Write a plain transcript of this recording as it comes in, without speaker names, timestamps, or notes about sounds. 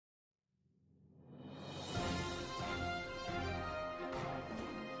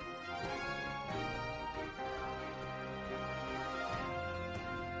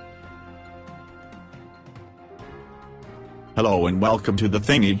Hello and welcome to the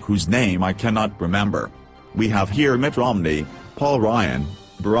thingy whose name I cannot remember. We have here Mitt Romney, Paul Ryan,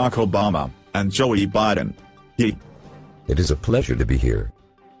 Barack Obama, and Joey Biden. It is a pleasure to be here.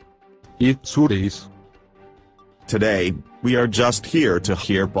 It sure is. Today, we are just here to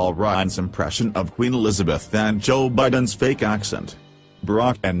hear Paul Ryan's impression of Queen Elizabeth and Joe Biden's fake accent.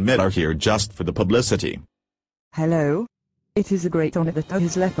 Barack and Mitt are here just for the publicity. Hello. It is a great honor that I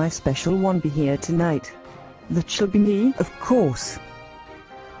has let my special one be here tonight. That shall be me, of course.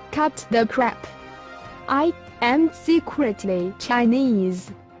 Cut the crap. I am secretly Chinese.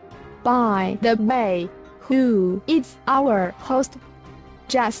 By the way, who is our host?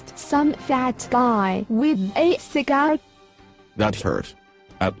 Just some fat guy with a cigar? That hurt.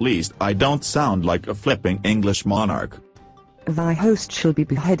 At least I don't sound like a flipping English monarch. Thy host shall be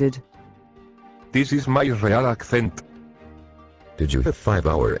beheaded. This is my real accent. Did you have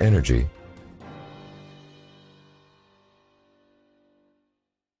 5-hour energy?